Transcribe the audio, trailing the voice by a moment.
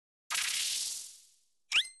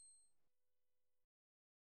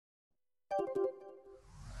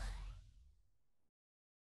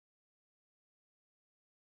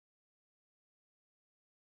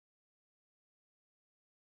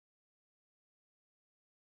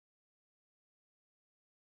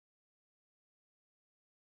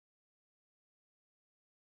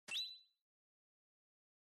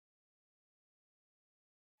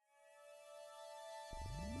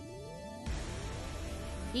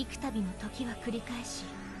幾度も時は繰り返し、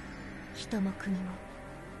人も国も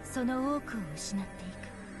その多くを失っていく。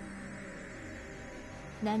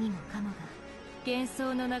何もかもが幻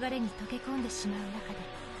想の流れに溶け込んでしまう中で、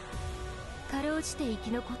かろうじて生き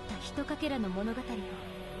残ったひとかけらの物語を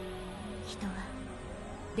人は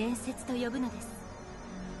伝説と呼ぶのです。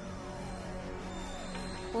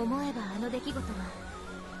思えばあの出来事は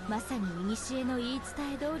まさに古の言い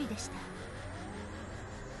伝え通りでした。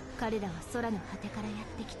彼らは空の果てからやっ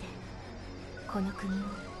てきて、この国を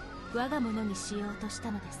我が物にしようとし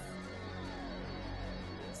たのです。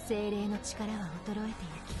精霊の力は衰えて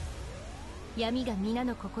ゆき、闇が皆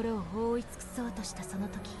の心を覆い尽くそうとしたその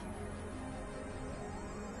時、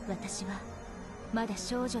私はまだ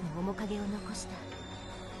少女の面影を残した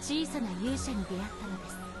小さな勇者に出会ったので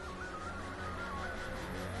す。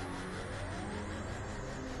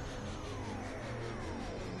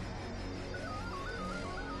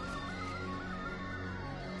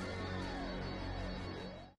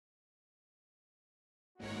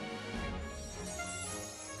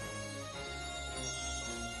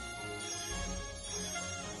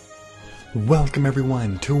Welcome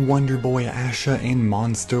everyone to Wonder Boy Asha in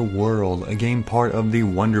Monster World, a game part of the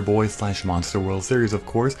Wonder Boy / Monster World series, of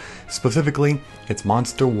course. Specifically, it's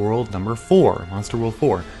Monster World number 4, Monster World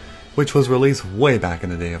 4, which was released way back in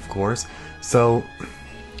the day, of course. So,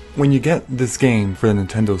 when you get this game for the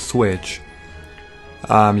Nintendo Switch,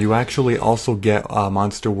 you actually also get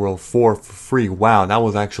Monster World 4 for free. Wow, that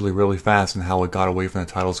was actually really fast in how it got away from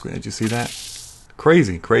the title screen. Did you see that?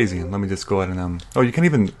 Crazy, crazy. Let me just go ahead and oh, you can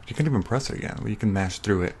even press it again. You can mash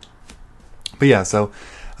through it. But yeah, so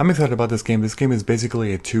I'm excited about this game. This game is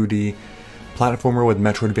basically a 2D platformer with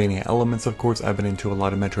Metroidvania elements. Of course, I've been into a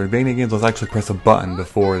lot of Metroidvania games. Let's actually press a button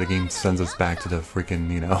before the game sends us back to the freaking,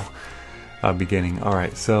 beginning. All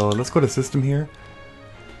right, so let's go to system here.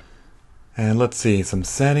 And let's see, some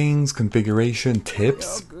settings, configuration,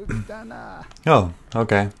 tips. Oh,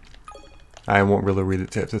 okay. I won't really read the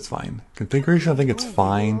tips, it's fine. Configuration, I think it's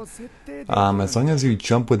fine. As long as you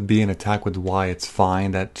jump with B and attack with Y, it's fine.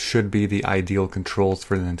 That should be the ideal controls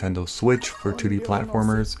for the Nintendo Switch for 2D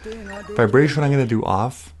platformers. Vibration, I'm going to do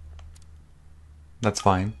off. That's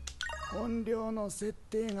fine.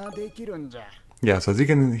 Yeah, so as you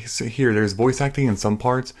can hear, there's voice acting in some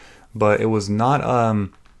parts, but it was not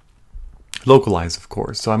localized, of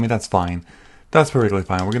course. So, I mean, that's fine. That's perfectly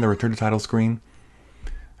fine. We're going to return to title screen,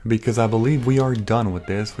 because I believe we are done with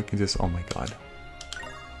this. We can just, oh my god.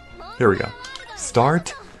 Here we go.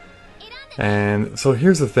 Start. And so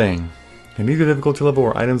here's the thing. You need a difficulty level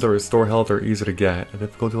where items that restore health are easier to get. A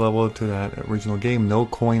difficulty level to that original game, no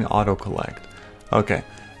coin auto collect. Okay.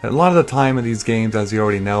 A lot of the time in these games, as you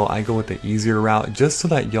already know, I go with the easier route just so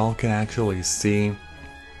that y'all can actually see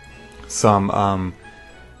some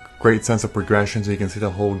great sense of progression, so you can see the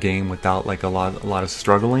whole game without like a lot of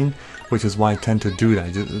struggling, which is why I tend to do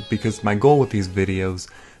that, just because my goal with these videos,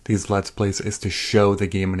 these Let's Plays, is to show the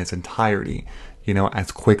game in its entirety,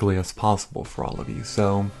 as quickly as possible for all of you.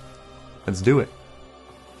 So, let's do it.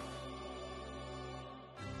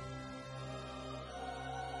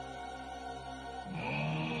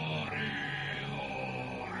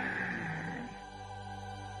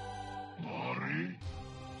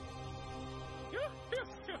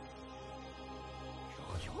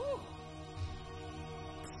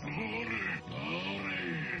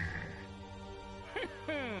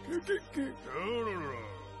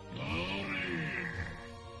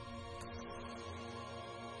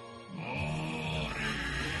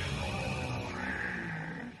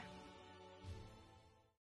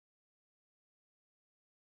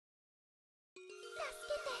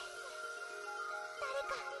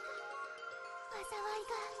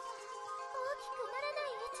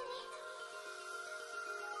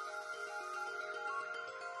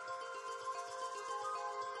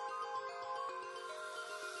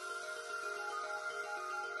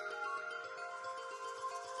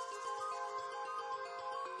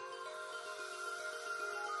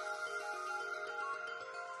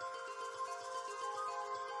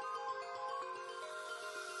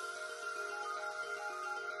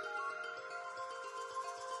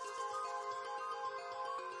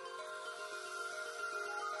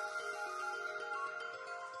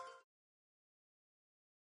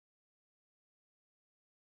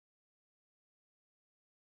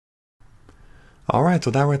 Alright,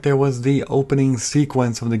 so that right there was the opening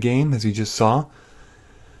sequence of the game, as you just saw.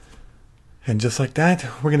 And just like that,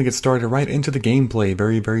 we're gonna get started right into the gameplay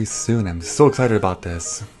very, very soon. I'm so excited about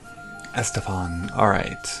this. Estafan,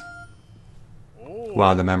 alright.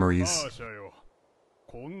 Wow, the memories.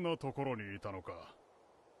 こんなところにいたのか。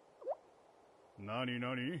何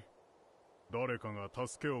々？誰かが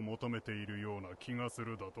助けを求めているような気がす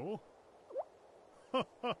るだと？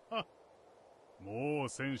もう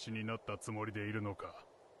戦士になったつもりでいるのか。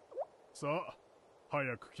さあ、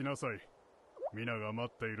早く来なさい。皆が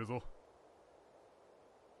待っているぞ。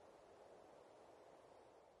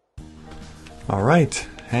Alright,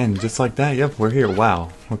 and just like that, yep, we're here. Wow.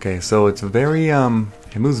 Okay, so it's very,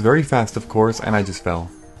 it moves very fast, of course, and I just fell.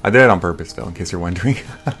 I did it on purpose, though, in case you're wondering.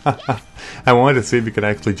 I wanted to see if you could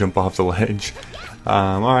actually jump off the ledge.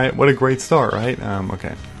 Alright, what a great start, right?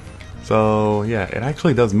 Okay. So, yeah, it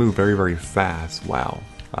actually does move very, very fast. Wow.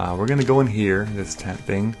 We're gonna go in here, this tent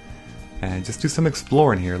thing, and just do some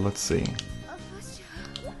exploring here. Let's see.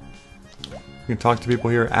 We can talk to people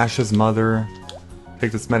here. Asha's mother.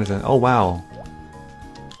 Take this medicine. Oh, wow.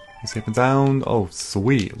 Safe and sound. Oh,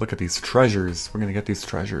 sweet. Look at these treasures. We're gonna get these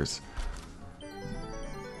treasures.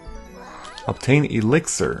 Obtain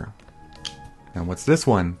elixir. And what's this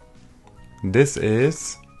one? This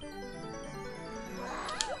is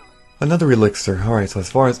another elixir. Alright, so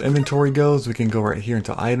as far as inventory goes, we can go right here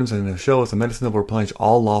into items and it'll show us a medicine that will replenish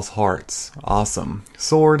all lost hearts. Awesome.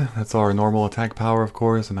 Sword, that's our normal attack power, of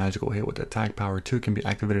course. A magical hit with attack power 2 can be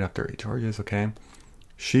activated after 8 charges, okay.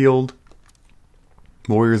 Shield.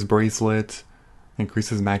 Warrior's bracelet.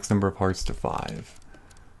 Increases max number of hearts to 5.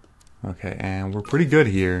 Okay, and we're pretty good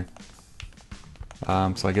here.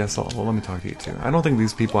 So I guess well, let me talk to you too. I don't think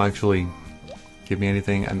these people actually give me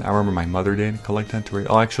anything, and I remember my mother did collect that to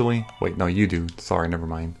oh, actually, wait, no, you do. Sorry, never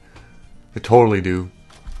mind. They totally do.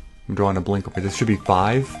 I'm drawing a blink. Okay, this should be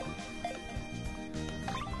 5.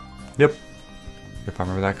 Yep, if I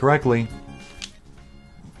remember that correctly.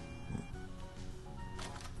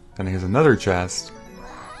 Then here's another chest.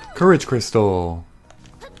 Courage crystal.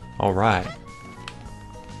 Alright.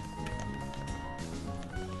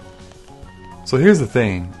 So here's the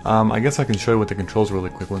thing. I guess I can show you what the controls really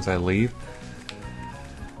quick once I leave.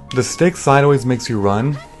 The stick sideways makes you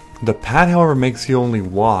run. The pad, however, makes you only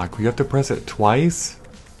walk. You have to press it twice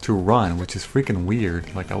to run, which is freaking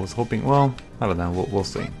weird. Like I was hoping, well, I don't know, we'll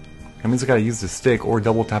see. That means I gotta use the stick or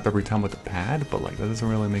double tap every time with the pad, but like that doesn't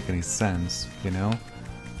really make any sense, you know?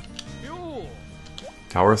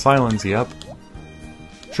 Tower of Silence, yep.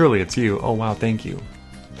 Surely it's you. Oh wow, thank you.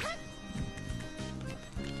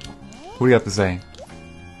 What do you have to say?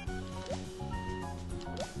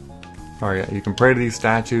 Alright, you can pray to these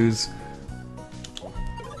statues,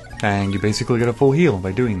 and you basically get a full heal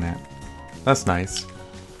by doing that. That's nice.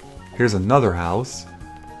 Here's another house.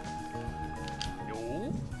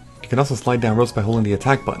 You can also slide down ropes by holding the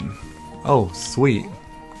attack button. Oh, sweet.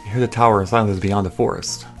 Here the Tower of Silence is beyond the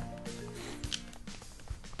forest.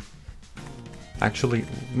 Actually,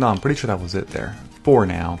 no, I'm pretty sure that was it there. 4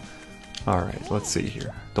 now. Alright, let's see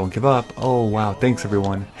here. Don't give up. Oh, wow. Thanks,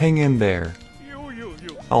 everyone. Hang in there.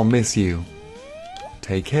 I'll miss you.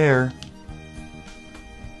 Take care.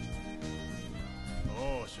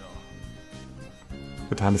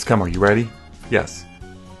 The time has come. Are you ready? Yes.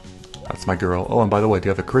 That's my girl. Oh, and by the way, do you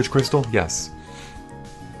have the courage crystal? Yes.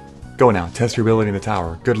 Go now. Test your ability in the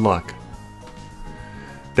tower. Good luck.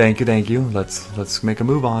 Thank you, thank you. Let's make a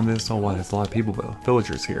move on this. Oh wow, there's a lot of people,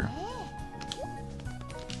 villagers here.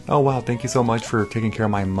 Oh wow, thank you so much for taking care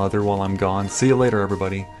of my mother while I'm gone. See you later,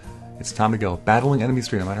 everybody. It's time to go. Battling enemy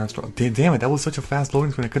street, no matter how strong. Damn it, that was such a fast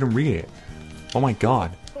loading screen, I couldn't read it. Oh my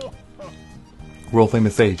god. World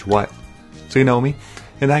famous sage, what? So you know me?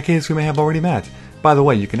 In that case, we may have already met. By the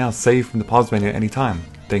way, you can now save from the pause menu at any time.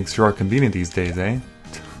 Things sure are convenient these days, eh?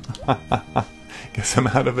 Guess I'm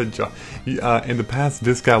out of a job. In the past,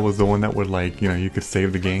 this guy was the one that would, like, you know, you could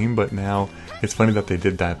save the game, but now it's funny that they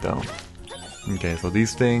did that, though. Okay, so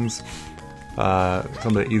these things, some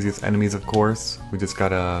of the easiest enemies, of course. We just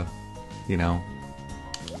gotta, you know,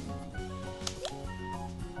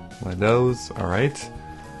 one of those. Alright.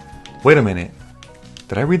 Wait a minute.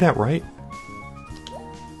 Did I read that right?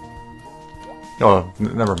 Oh,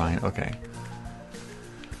 never mind. Okay.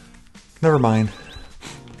 Never mind.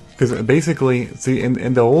 Because basically, see,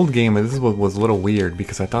 in the old game, this was a little weird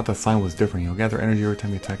because I thought the sign was different. You'll gather energy every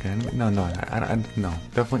time you attack an enemy. No, no,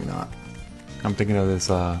 definitely not. I'm thinking of this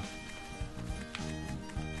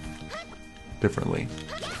differently.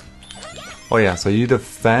 Oh yeah, so you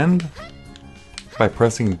defend by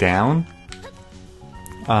pressing down,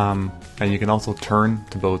 and you can also turn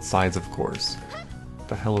to both sides, of course.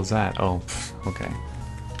 The hell is that? Oh, okay.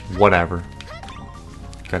 Whatever.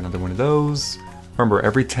 Got another one of those. Remember,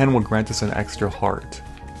 every 10 will grant us an extra heart.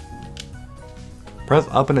 Press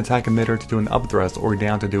up and attack emitter to do an up thrust, or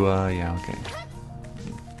down to do a... yeah, okay.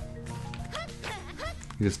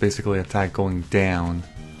 You just basically attack going down.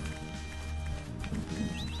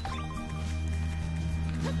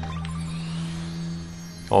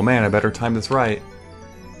 Oh man, I better time this right.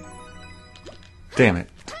 Damn it.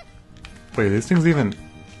 Wait, these things even...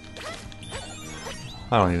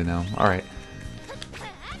 I don't even know. Alright.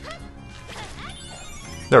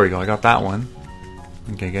 There we go, I got that one.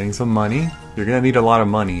 Okay, getting some money. You're gonna need a lot of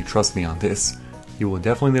money, trust me on this. You will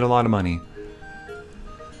definitely need a lot of money.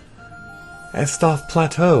 Estaf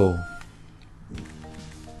Plateau.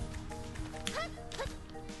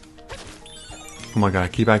 Oh my god, I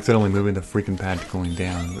keep accidentally moving the freaking pad going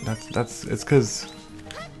down. It's cause...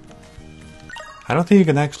 I don't think you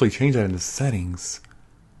can actually change that in the settings.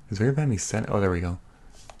 Is there any set? Oh, there we go.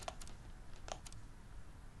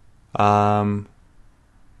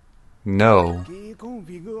 No.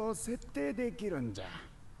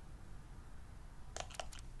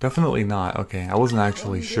 Definitely not. Okay, I wasn't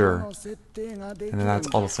actually sure. And then that's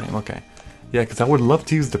all the same. Okay. Yeah, because I would love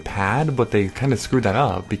to use the pad, but they kind of screwed that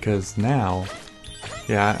up because now...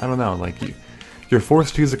 yeah, I don't know. Like, you're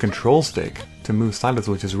forced to use a control stick to move sideways,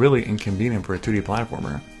 which is really inconvenient for a 2D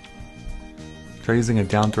platformer. Try using a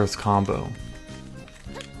down thrust combo.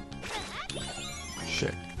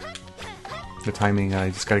 Shit. The timing,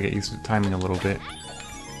 I just gotta get used to the timing a little bit.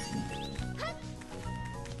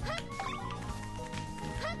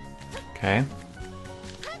 Okay.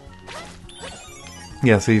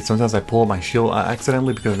 Yeah, see, sometimes I pull up my shield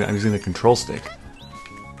accidentally because I'm using the control stick.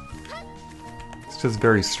 It's just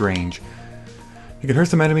very strange. You can hurt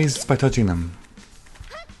some enemies just by touching them.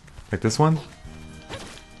 Like this one?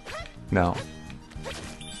 No.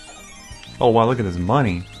 Oh wow, look at this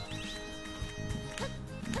money.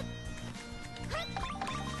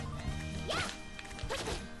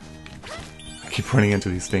 I keep running into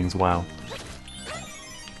these things, wow.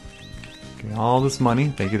 Okay, all this money,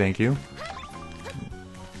 thank you, thank you.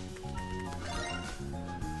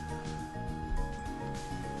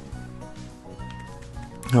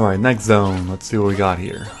 Alright, next zone. Let's see what we got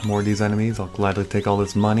here. More of these enemies. I'll gladly take all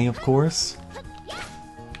this money, of course.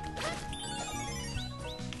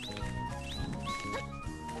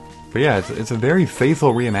 But yeah, it's a very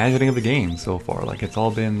faithful reimagining of the game so far. Like, it's all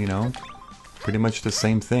been, you know, pretty much the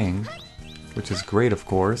same thing. Which is great, of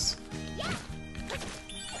course.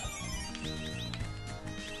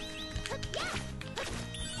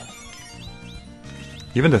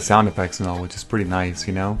 Even the sound effects and all, which is pretty nice,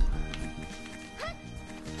 you know?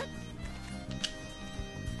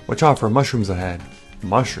 Watch out for mushrooms ahead.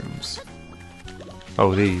 Mushrooms?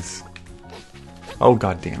 Oh, these. Oh,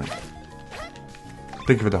 god damn it.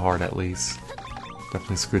 Thank you for the heart, at least.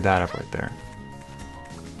 Definitely screwed that up right there.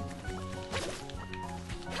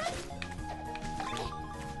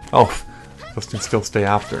 Oh, those can still stay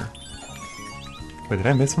after. Wait, did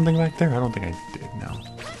I miss something back there? I don't think I did, no.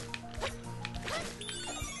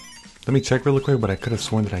 Let me check really quick, but I could have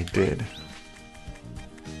sworn that I did.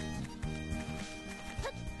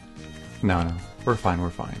 No, no. We're fine,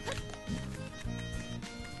 we're fine.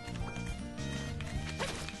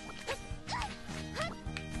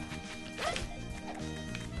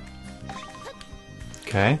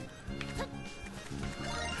 Okay.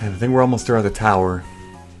 And I think we're almost there at the tower.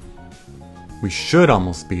 We should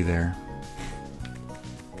almost be there.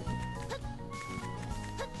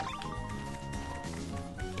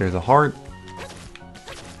 There's a heart.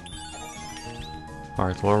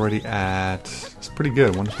 Alright, we're already at... it's pretty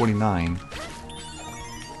good, 149.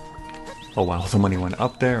 Oh wow, the money went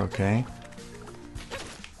up there, okay.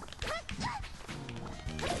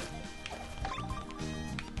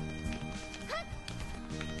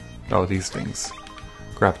 Oh, these things.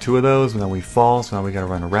 Grab 2 of those, and then we fall, so now we gotta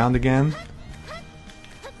run around again.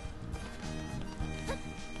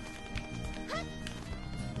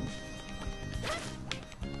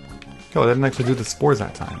 Oh, I didn't actually do the spores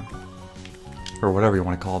that time. Or whatever you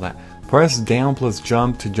want to call that. Press down plus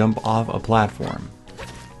jump to jump off a platform.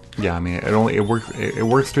 Yeah, I mean, it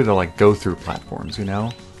works through the, like, go through platforms, you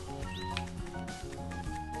know?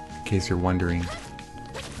 In case you're wondering.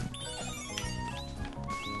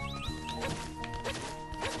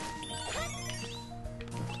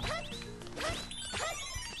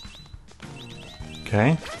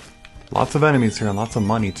 Okay. Lots of enemies here and lots of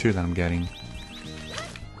money too that I'm getting.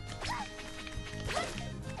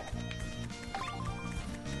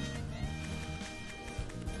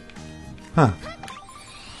 Huh.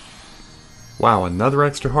 Wow, another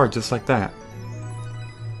extra heart just like that.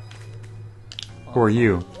 Who are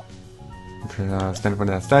you? Stand in front of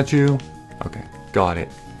that statue. Okay, got it.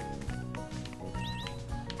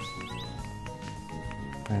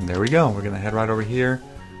 And there we go. We're gonna head right over here.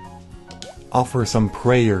 Offer some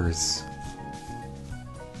prayers.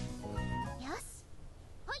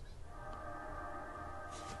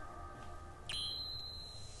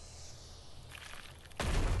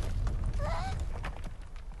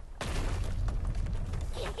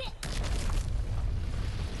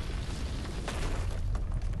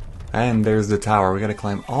 And there's the tower. We gotta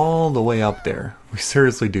climb all the way up there. We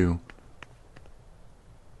seriously do.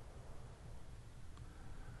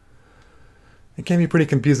 It can be pretty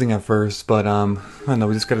confusing at first, but I don't know,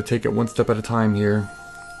 we just gotta take it one step at a time here.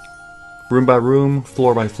 Room by room,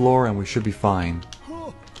 floor by floor, and we should be fine.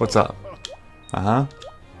 What's up? Uh-huh.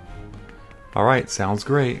 Alright, sounds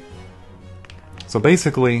great. So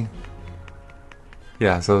basically,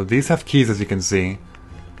 yeah, so these have keys as you can see.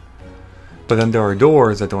 But then there are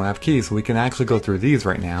doors that don't have keys, so we can actually go through these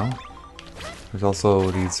right now. There's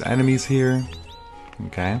also these enemies here.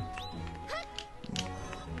 Okay.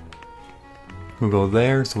 We'll go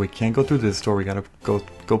there, so we can't go through this door. We gotta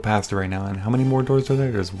go past it right now. And how many more doors are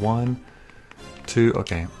there? There's 1, 2.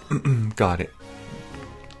 Okay, got it.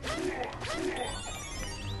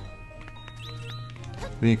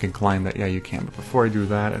 Then you can climb that. Yeah, you can. But before I do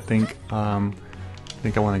that, I think I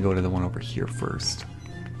want to go to the one over here first.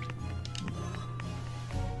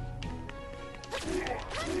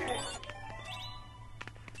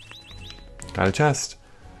 Got a chest.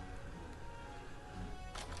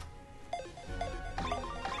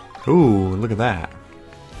 Ooh, look at that.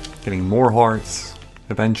 Getting more hearts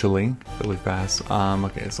eventually, really fast.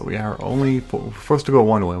 Okay, so we are only supposed to go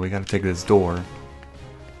one way. We gotta take this door.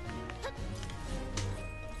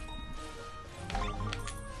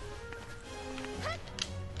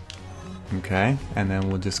 Okay, and then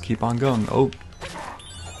we'll just keep on going. Oh.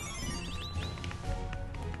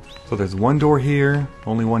 So there's one door here,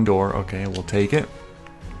 only one door. Okay, we'll take it.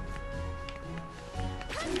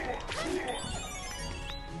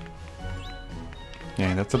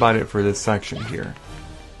 Yeah, that's about it for this section here.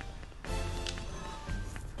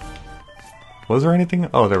 Was there anything?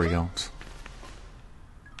 Oh, there we go.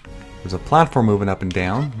 There's a platform moving up and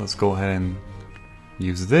down. Let's go ahead and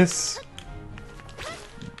use this.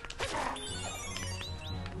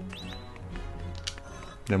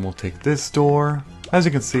 Then we'll take this door. As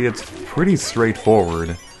you can see, it's pretty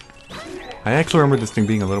straightforward. I actually remember this thing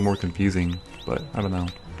being a little more confusing, but I don't know.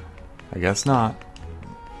 I guess not.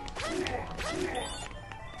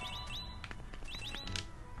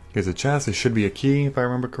 Here's a chest. It should be a key, if I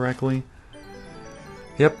remember correctly.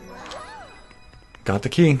 Yep. Got the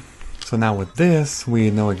key. So now with this, we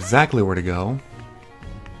know exactly where to go.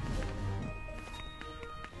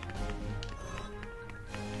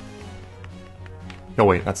 Oh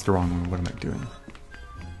wait, that's the wrong one. What am I doing?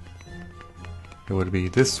 It would be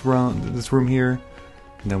this room here,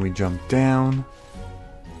 and then we jump down.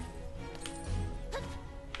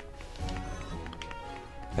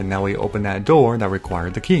 And now we open that door that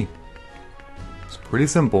required the key. It's pretty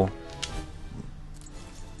simple.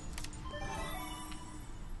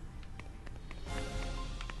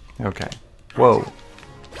 Okay. Whoa.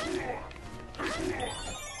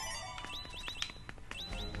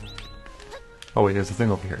 Oh wait, there's a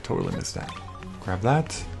thing over here. Totally missed that. Grab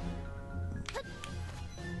that.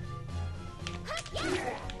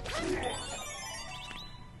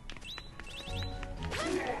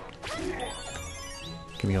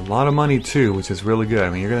 Give me a lot of money too, which is really good.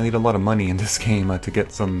 I mean, you're gonna need a lot of money in this game to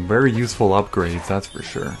get some very useful upgrades, that's for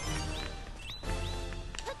sure.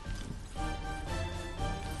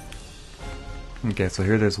 Okay, so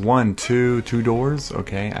here there's two doors.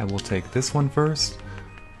 Okay, I will take this one first.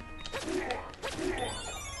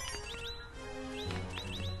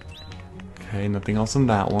 Okay, nothing else on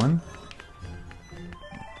that one.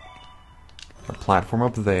 A platform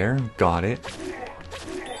up there, got it.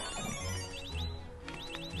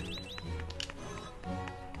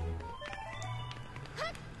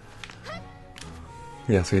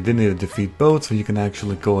 Yeah, so you did need to defeat both, so you can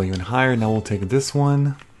actually go even higher. Now we'll take this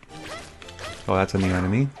one. Oh, that's a new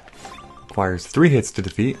enemy. Requires 3 hits to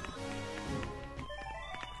defeat.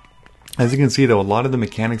 As you can see though, a lot of the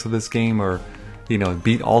mechanics of this game are, you know,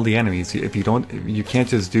 beat all the enemies. If you don't, you can't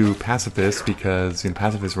just do pacifist because, you know,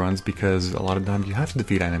 pacifist runs, because a lot of times you have to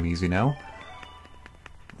defeat enemies, you know?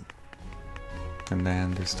 And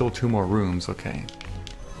then there's still 2 more rooms, okay.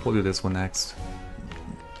 We'll do this one next.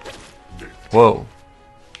 Whoa.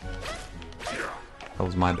 That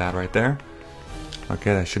was my bad right there.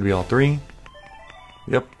 Okay, that should be all 3.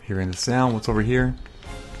 Yep, hearing the sound. What's over here?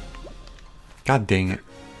 God dang it.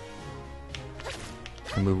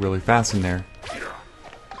 I move really fast in there.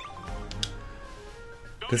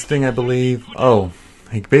 This thing, I believe... Oh,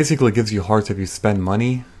 it basically gives you hearts if you spend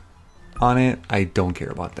money on it. I don't care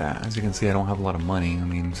about that. As you can see, I don't have a lot of money. I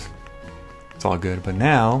mean, it's all good. But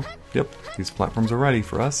now, yep, these platforms are ready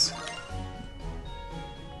for us.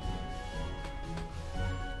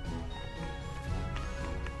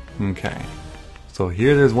 Okay. So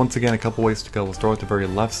here there's once again a couple ways to go. We'll start with the very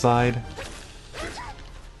left side.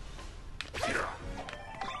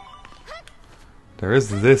 There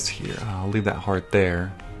is this here. I'll leave that heart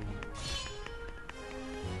there.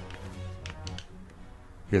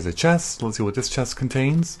 Here's a chest. Let's see what this chest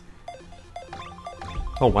contains.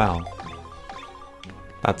 Oh wow.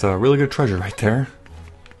 That's a really good treasure right there.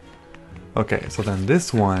 Okay, so then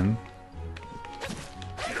this one...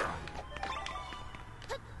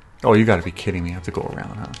 Oh, you gotta be kidding me. I have to go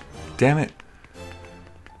around, huh? Damn it.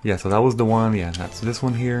 Yeah, so that was the one. Yeah, that's this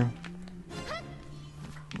one here.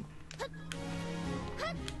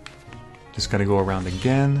 Just gotta go around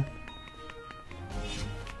again.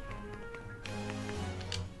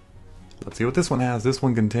 Let's see what this one has. This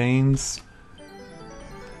one contains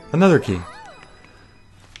another key.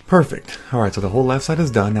 Perfect. Alright, so the whole left side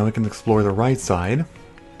is done. Now we can explore the right side.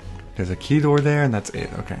 There's a key door there, and that's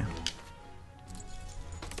it. Okay.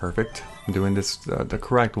 Perfect. I'm doing this the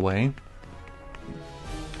correct way.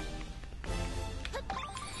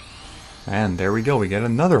 And there we go. We get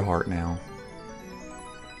another heart now.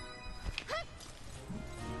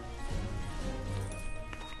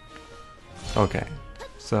 Okay.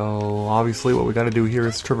 So obviously what we got to do here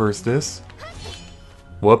is traverse this.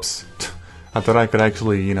 Whoops. I thought I could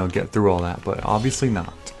actually, you know, get through all that, but obviously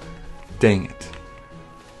not. Dang it.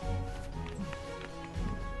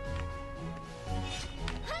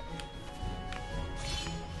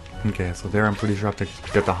 Okay, so there I'm pretty sure I have to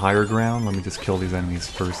get the higher ground. Let me just kill these enemies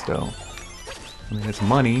first, though. I mean, it's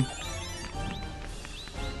money.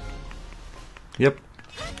 Yep.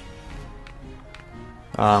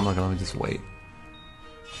 Okay, let me just wait.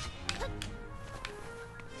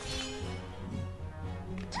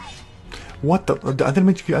 What the? I didn't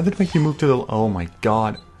make you move to the... Oh my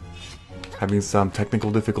god. Having some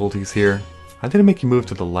technical difficulties here. I didn't make you move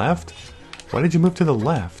to the left? Why did you move to the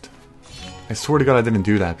left? I swear to god I didn't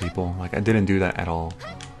do that, people. Like, I didn't do that at all.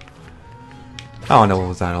 I don't know what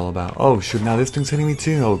was that all about. Oh shoot, now this thing's hitting me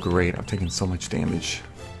too? Oh great, I'm taking so much damage.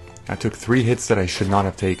 I took 3 hits that I should not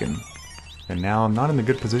have taken. And now I'm not in a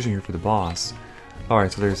good position here for the boss.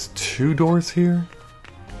 Alright, so there's 2 doors here.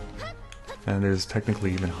 And there's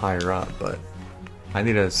technically even higher up, but I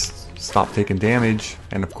need to stop taking damage.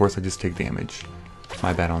 And of course I just take damage.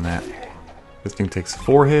 My bad on that. This thing takes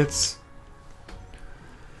 4 hits.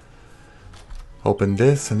 Open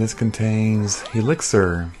this, and this contains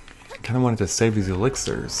elixir. I kind of wanted to save these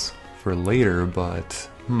elixirs for later, but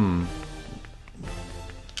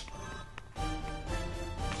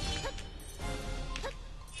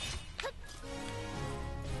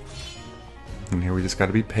And here we just got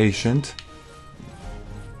to be patient.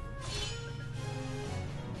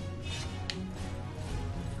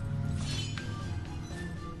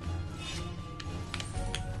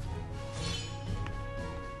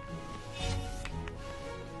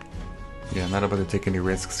 Yeah, I'm not about to take any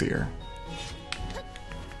risks here.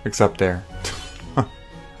 Except there. There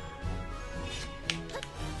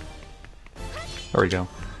we go.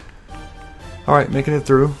 Alright, making it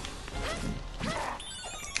through.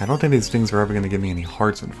 I don't think these things are ever going to give me any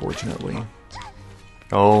hearts, unfortunately.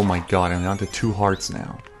 Oh my god, I'm down to 2 hearts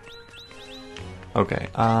now. Okay,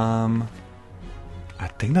 I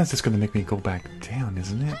think that's just going to make me go back down,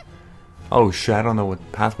 isn't it? Oh shit, I don't know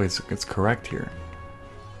what pathway is correct here.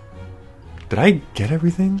 Did I get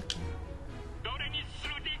everything?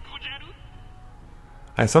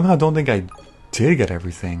 I somehow don't think I did get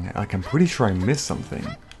everything. Like, I'm pretty sure I missed something.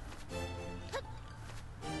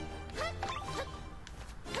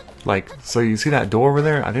 Like, so you see that door over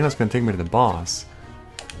there? I think that's going to take me to the boss.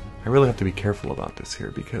 I really have to be careful about this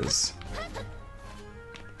here because...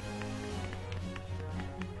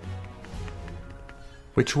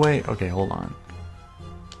 Which way? Okay, hold on.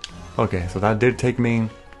 Okay, so that did take me...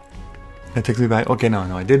 It takes me back. Okay, no,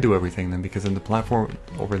 I did do everything then, because then the platform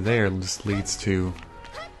over there just leads to...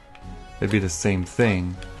 It'd be the same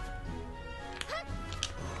thing.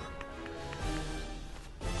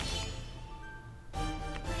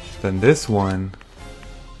 Then this one...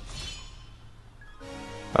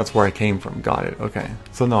 That's where I came from. Got it. Okay.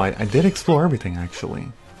 So no, I did explore everything, actually.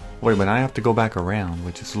 Wait, but I have to go back around,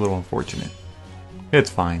 which is a little unfortunate. It's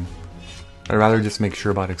fine. I'd rather just make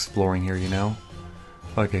sure about exploring here, you know?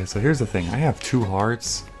 Okay, so here's the thing. I have 2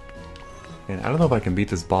 hearts. And I don't know if I can beat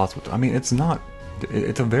this boss with... I mean, it's not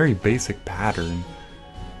It's a very basic pattern.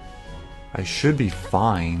 I should be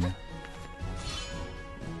fine.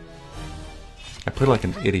 I played like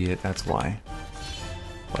an idiot, that's why.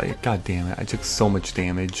 Like, god damn it, I took so much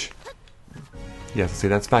damage. Yeah, see,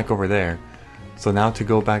 that's back over there. So now to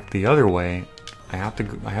go back the other way, I have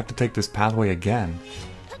to take this pathway again,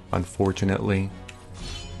 unfortunately.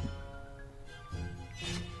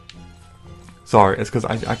 Sorry, it's because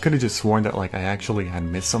I could have just sworn that like I actually had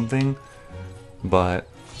missed something, but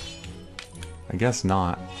I guess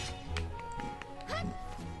not.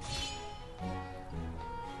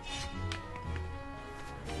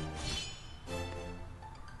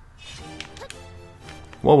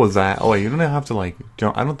 What was that? Oh wait, you don't have to like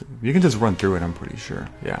jump. You can just run through it, I'm pretty sure.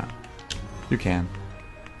 Yeah. You can.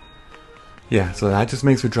 Yeah, so that just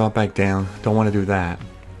makes me drop back down. Don't want to do that.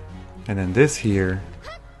 And then this here,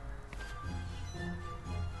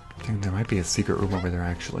 I think there might be a secret room over there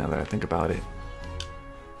actually, now that I think about it.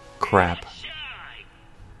 Crap.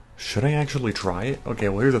 Should I actually try it? Okay,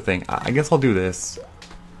 well here's the thing. I guess I'll do this.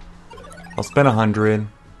 I'll spend 100.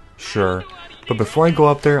 Sure. But before I go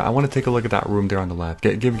up there, I want to take a look at that room there on the left.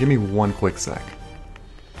 Give me one quick sec.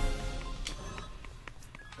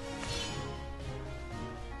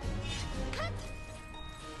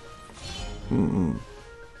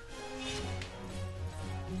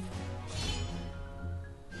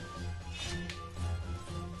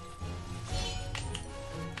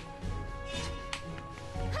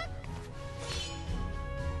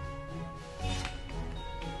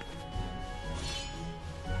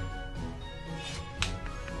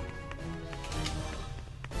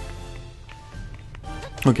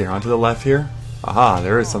 Okay, on to the left here. Aha,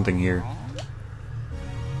 there is something here.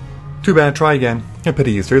 Too bad, try again. A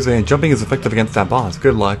pity users, and jumping is effective against that boss.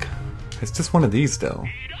 Good luck. It's just one of these, though.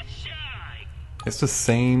 It's the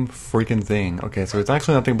same freaking thing. Okay, so it's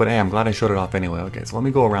actually nothing but, hey, I'm glad I showed it off anyway. Okay, so let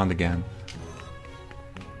me go around again.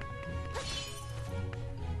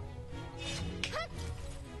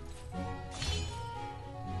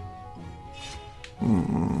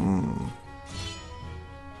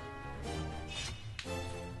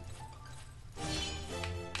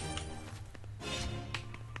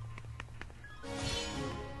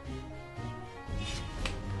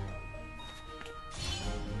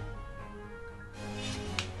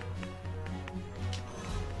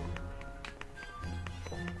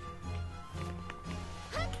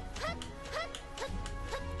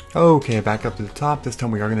 Okay, back up to the top. This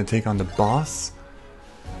time we are going to take on the boss.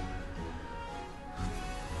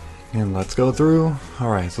 And let's go through.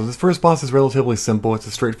 Alright, so this first boss is relatively simple. It's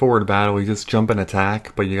a straightforward battle. You just jump and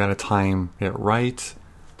attack, but you gotta time it right.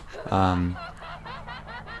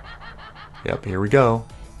 Yep, here we go.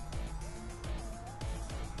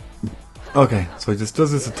 Okay, so he just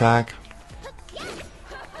does this attack.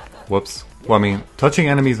 Whoops. Well, I mean, touching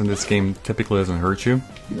enemies in this game typically doesn't hurt you,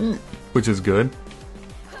 which is good.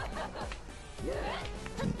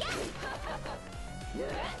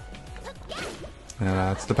 And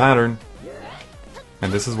that's the pattern.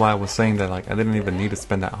 And this is why I was saying that like I didn't even need to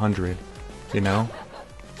spend that 100, you know?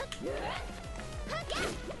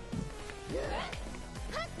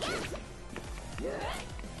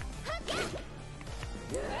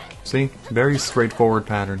 See? Very straightforward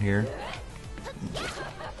pattern here.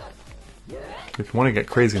 If you want to get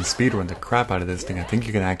crazy and speedrun the crap out of this thing, I think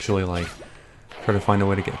you can actually like try to find a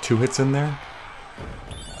way to get 2 hits in there.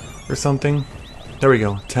 Or something. There we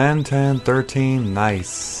go. 10, 10, 13.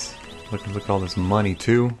 Nice. Look at all this money,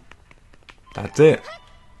 too. That's it.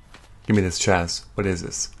 Give me this chest. What is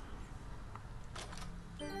this?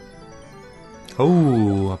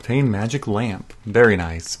 Oh, obtain magic lamp. Very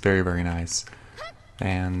nice. Very, very nice.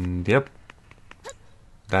 And, yep.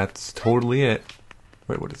 That's totally it.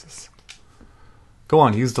 Wait, what is this? Go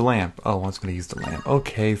on, use the lamp. Oh, I was going to use the lamp.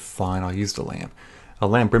 Okay, fine. I'll use the lamp. A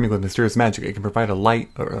lamp brimming with mysterious magic. It can provide a light,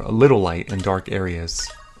 or a little light in dark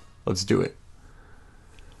areas. Let's do it.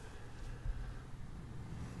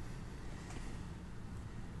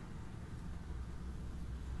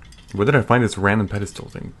 Where did I find this random pedestal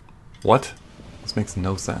thing? What? This makes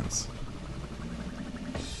no sense.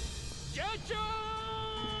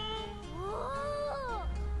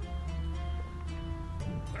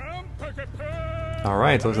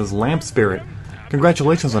 Alright, so it says Lamp Spirit.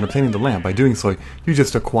 Congratulations on obtaining the lamp. By doing so, you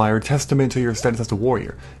just acquired testament to your status as a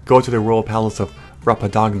warrior. Go to the royal palace of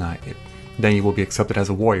Rapadagna. Then you will be accepted as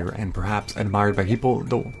a warrior and perhaps admired by people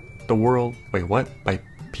the world. Wait, what? By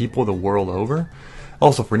people the world over?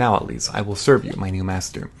 Also, for now at least, I will serve you, my new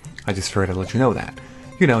master. I just figured I'd let you know that.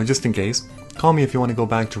 You know, just in case. Call me if you want to go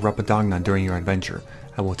back to Rapadagna during your adventure.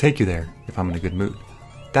 I will take you there if I'm in a good mood.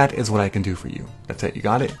 That is what I can do for you. That's it. You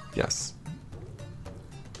got it? Yes.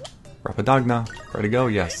 Rapadagna. Ready to go?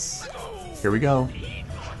 Yes. Here we go.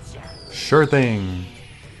 Sure thing.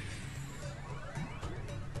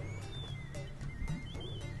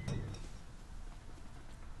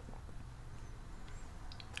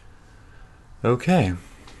 Okay.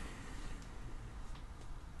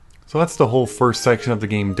 So that's the whole first section of the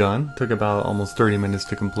game done. Took about almost 30 minutes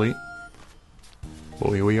to complete. But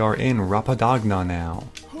we are in Rapadagna now.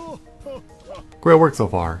 Great work so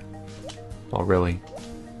far. Oh, really?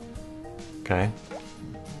 Okay.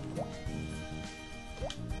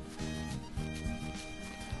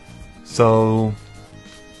 So,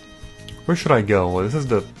 where should I go? Well, this is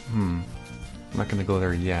the... I'm not gonna go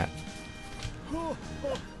there yet.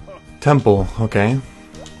 Temple, okay.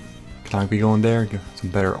 Can I be going there? Get some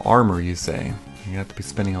better armor, you say. You have to be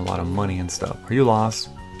spending a lot of money and stuff. Are you lost?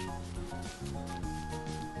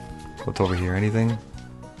 What's over here? Anything?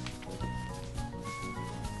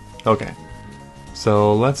 Okay.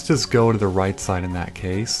 So let's just go to the right side in that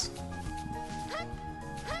case.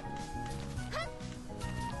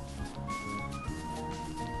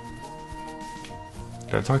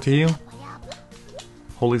 Did I talk to you?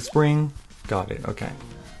 Holy Spring? Got it, okay.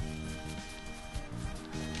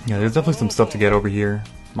 Yeah, there's definitely some stuff to get over here.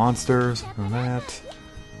 Monsters, and that.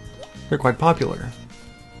 They're quite popular.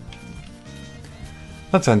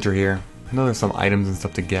 Let's enter here. I know there's some items and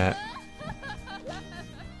stuff to get.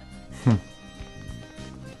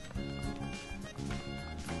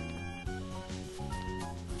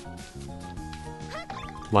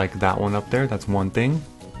 Like that one up there, that's one thing.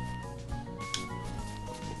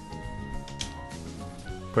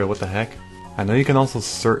 Wait, what the heck? I know you can also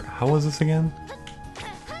search. How was this again?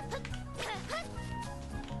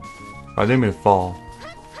 I didn't even fall.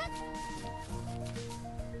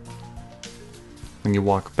 When you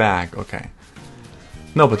walk back, okay.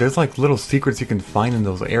 No, but there's like little secrets you can find in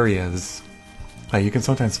those areas. Like you can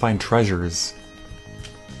sometimes find treasures.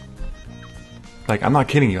 Like, I'm not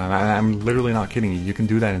kidding you. I'm literally not kidding you. You can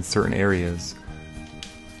do that in certain areas.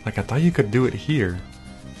 Like, I thought you could do it here.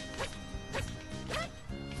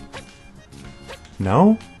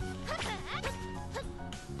 No?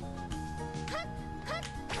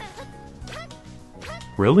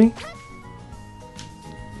 Really?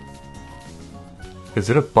 Is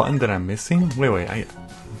it a button that I'm missing? Wait,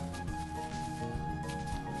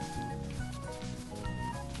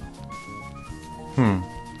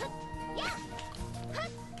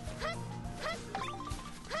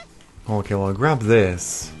 Okay, well I'll grab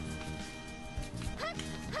this.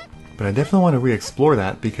 But I definitely want to re-explore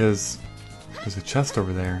that because there's a chest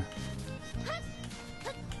over there.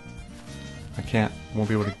 Won't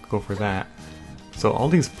be able to go for that. So all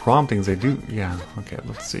these promptings, they do, yeah, okay,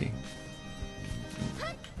 let's see.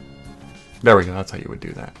 There we go, that's how you would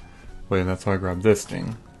do that. Wait, that's how I grabbed this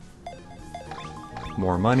thing.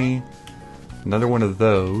 More money. Another one of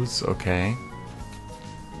those, okay.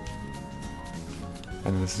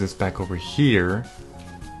 And this is just back over here.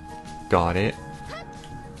 Got it.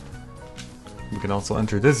 We can also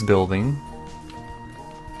enter this building.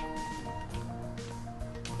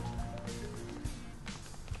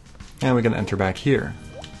 And we can enter back here.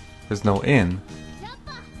 There's no inn.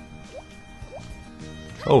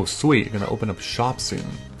 Oh, sweet. Gonna open up shop soon.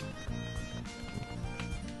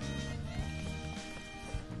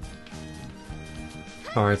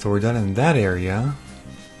 Alright, so we're done in that area.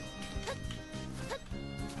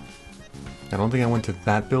 I don't think I went to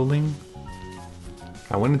that building.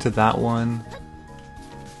 I went into that one.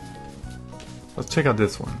 Let's check out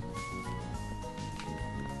this one.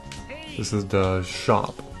 This is the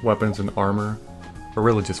shop. Weapons and armor. Or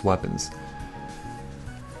really just weapons.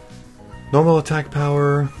 Normal attack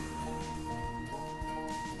power.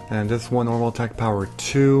 And this one, normal attack power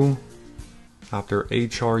 2. After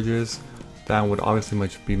 8 charges. That would obviously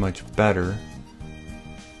be much better.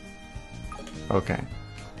 Okay.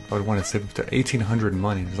 I would want to save up to 1,800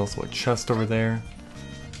 money. There's also a chest over there.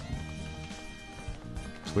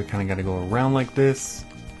 So we kind of got to go around like this.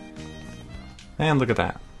 And look at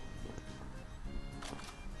that.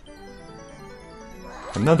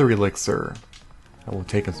 Another elixir. I will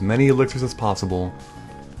take as many elixirs as possible.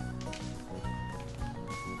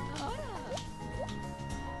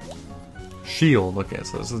 Shield. Okay,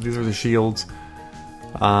 so these are the shields.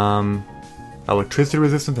 Electricity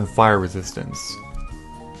resistance and fire resistance.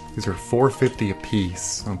 These are 450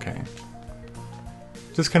 apiece. Okay.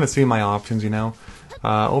 Just kind of seeing my options, you know.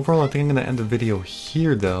 Overall, I think I'm going to end the video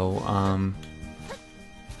here, though.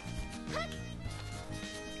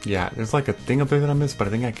 Yeah, there's like a thing up there that I missed, but I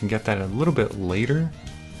think I can get that a little bit later.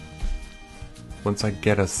 Once I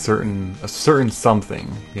get a certain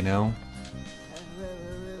something, you know?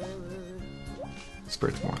 Let's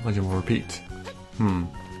spirits more. Legend will repeat. Okay,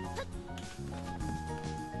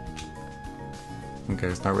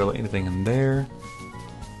 there's not really anything in there.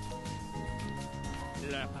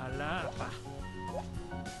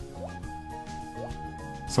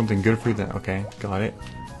 Something good for you then. Okay, got it.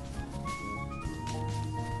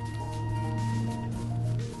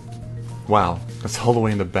 Wow, that's all the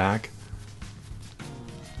way in the back.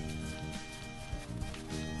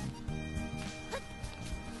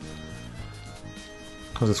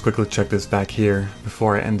 I'll just quickly check this back here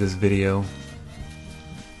before I end this video.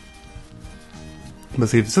 But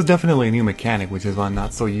see, this is definitely a new mechanic, which is why I'm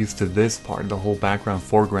not so used to this part, the whole background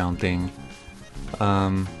foreground thing.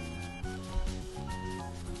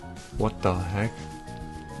 What the heck?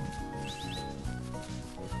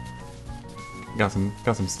 Got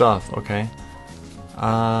some stuff, okay.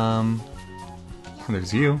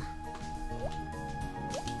 There's you.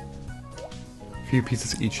 A few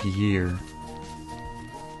pieces each year.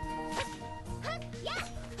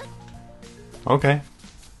 Okay.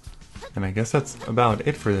 And I guess that's about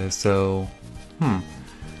it for this, so...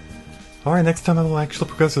 Alright, next time I will actually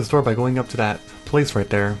progress the store by going up to that place right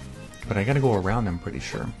there. But I gotta go around, I'm pretty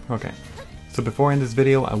sure. Okay. So before I end this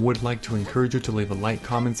video, I would like to encourage you to leave a like,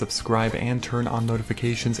 comment, subscribe, and turn on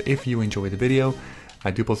notifications if you enjoy the video.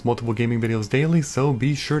 I do post multiple gaming videos daily, so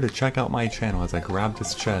be sure to check out my channel as I grab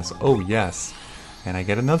this chest. Oh yes! And I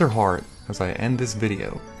get another heart as I end this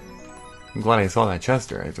video. I'm glad I saw that chest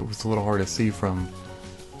there. It was a little hard to see from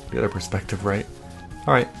the other perspective, right?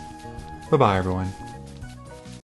 Alright. Bye-bye, everyone.